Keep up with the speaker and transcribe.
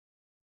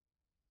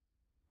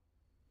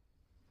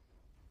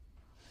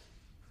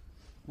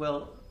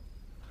Well,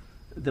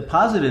 the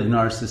positive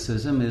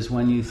narcissism is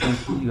when you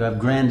think you have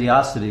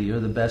grandiosity. You're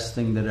the best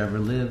thing that ever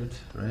lived,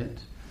 right?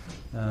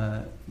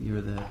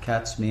 You're the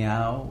cat's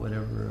meow,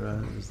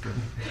 whatever is the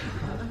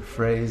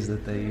phrase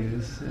that they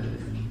use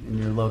in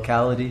your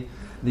locality.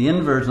 The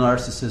inverse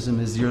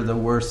narcissism is you're the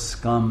worst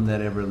scum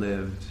that ever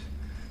lived.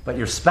 But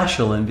you're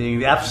special in being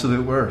the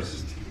absolute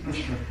worst.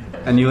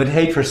 And you would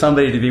hate for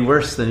somebody to be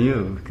worse than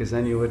you, because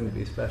then you wouldn't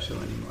be special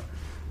anymore.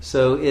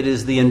 So it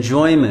is the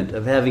enjoyment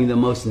of having the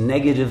most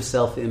negative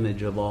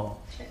self-image of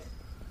all.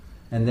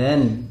 And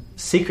then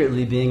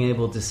secretly being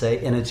able to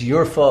say, and it's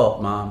your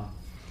fault, Mom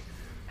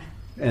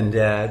and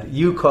Dad,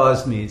 you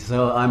caused me,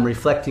 so I'm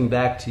reflecting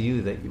back to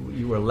you that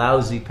you were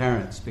lousy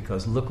parents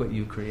because look what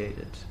you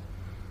created.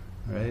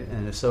 Right?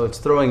 And so it's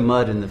throwing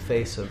mud in the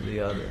face of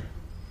the other.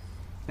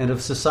 And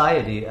of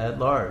society at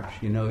large.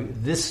 You know,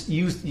 this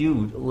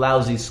you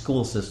lousy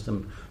school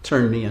system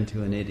turned me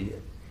into an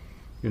idiot.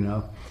 You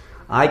know,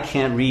 I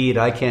can't read,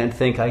 I can't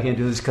think, I can't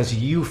do this because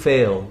you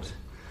failed.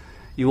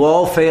 You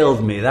all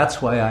failed me.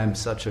 That's why I'm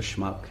such a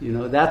schmuck. You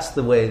know, that's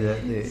the way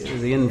that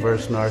the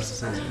inverse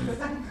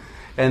narcissism.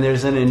 And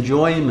there's an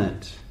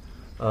enjoyment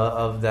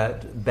of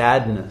that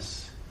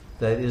badness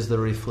that is the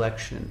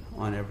reflection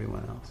on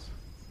everyone else.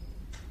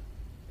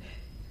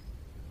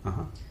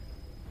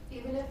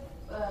 Even if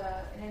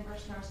an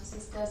inverse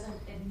narcissist doesn't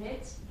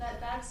admit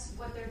that that's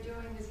what they're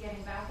doing is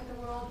getting back at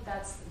the world,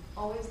 that's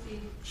always the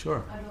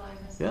underlying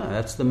message. Yeah,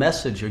 that's the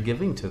message you're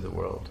giving to the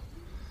world.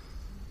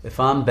 If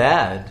I'm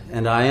bad,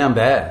 and I am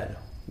bad,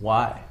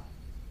 why?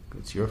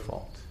 It's your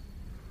fault.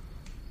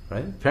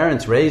 Right?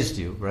 Parents raised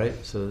you, right?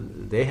 So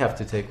they have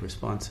to take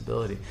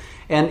responsibility.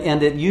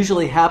 And it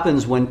usually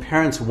happens when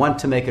parents want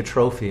to make a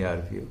trophy out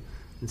of you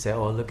and say,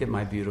 oh, look at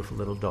my beautiful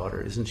little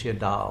daughter. Isn't she a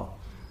doll?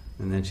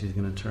 And then she's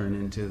going to turn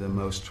into the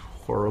most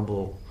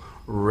horrible,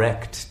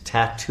 wrecked,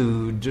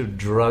 tattooed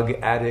drug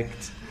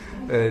addict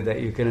that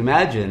you can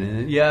imagine.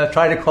 And yeah,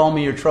 try to call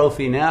me your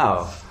trophy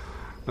now.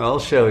 I'll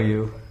show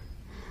you.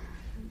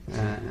 You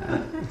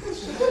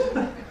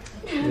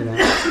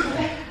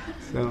know.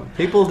 So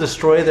people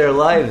destroy their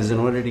lives in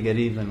order to get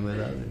even with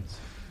others.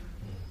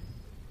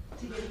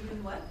 To get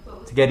even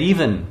what? To get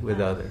even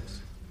with others.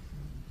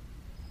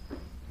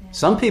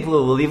 Some people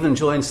will even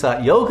join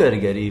Sat Yoga to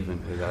get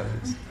even with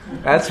others.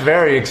 That's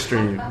very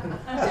extreme.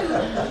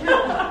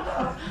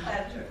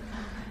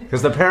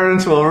 Because the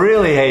parents will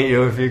really hate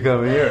you if you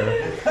come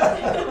here.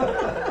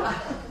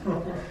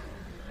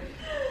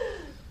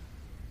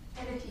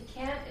 And if you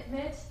can't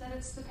admit that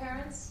it's the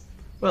parents?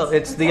 Well,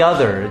 it's the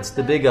other. It's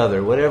the big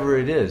other, whatever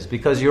it is.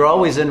 Because you're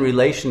always in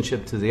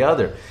relationship to the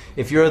other.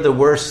 If you're the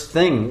worst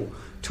thing,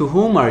 to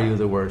whom are you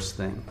the worst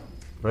thing?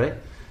 Right?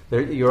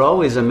 You're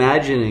always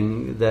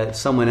imagining that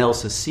someone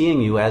else is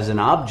seeing you as an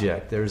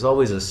object. There's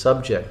always a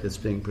subject that's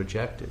being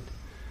projected.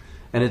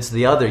 And it's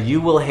the other. You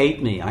will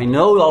hate me. I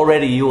know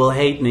already you will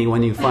hate me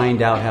when you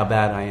find out how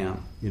bad I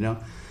am. You know?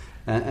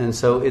 And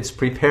so it's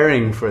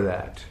preparing for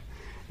that.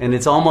 And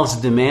it's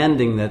almost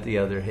demanding that the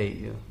other hate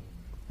you.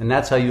 And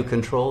that's how you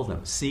control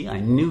them. See,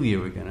 I knew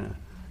you were going to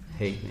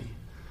hate me.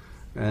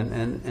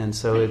 And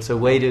so it's a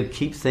way to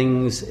keep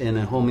things in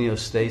a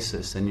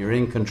homeostasis. And you're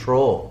in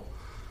control.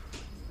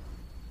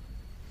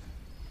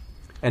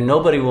 And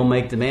nobody will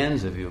make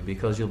demands of you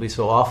because you'll be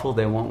so awful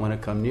they won't want to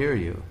come near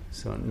you.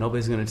 So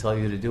nobody's going to tell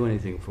you to do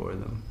anything for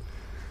them.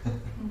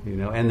 You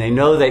know, and they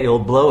know that you'll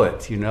blow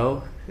it, you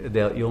know.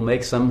 You'll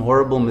make some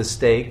horrible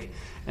mistake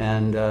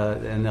and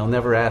they'll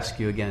never ask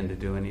you again to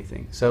do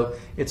anything. So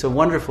it's a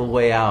wonderful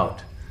way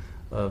out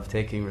of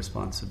taking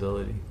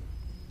responsibility.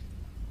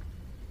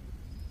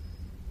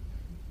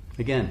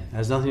 Again, it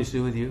has nothing to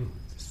do with you.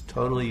 It's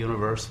totally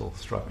universal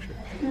structure.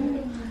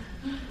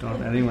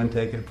 Don't anyone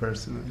take it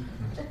personally.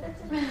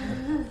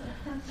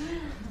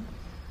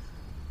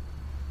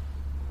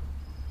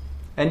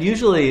 And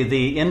usually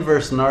the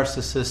inverse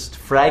narcissist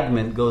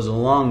fragment goes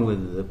along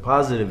with the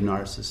positive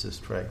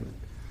narcissist fragment.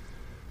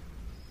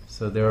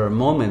 So there are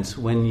moments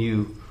when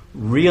you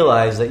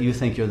realize that you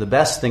think you're the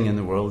best thing in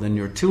the world and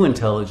you're too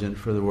intelligent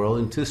for the world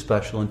and too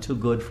special and too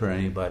good for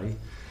anybody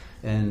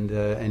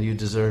and you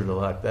deserve a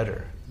lot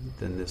better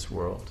than this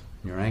world.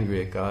 You're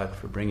angry at God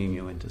for bringing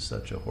you into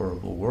such a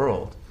horrible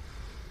world.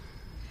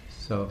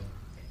 So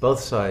both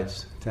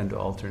sides tend to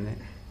alternate.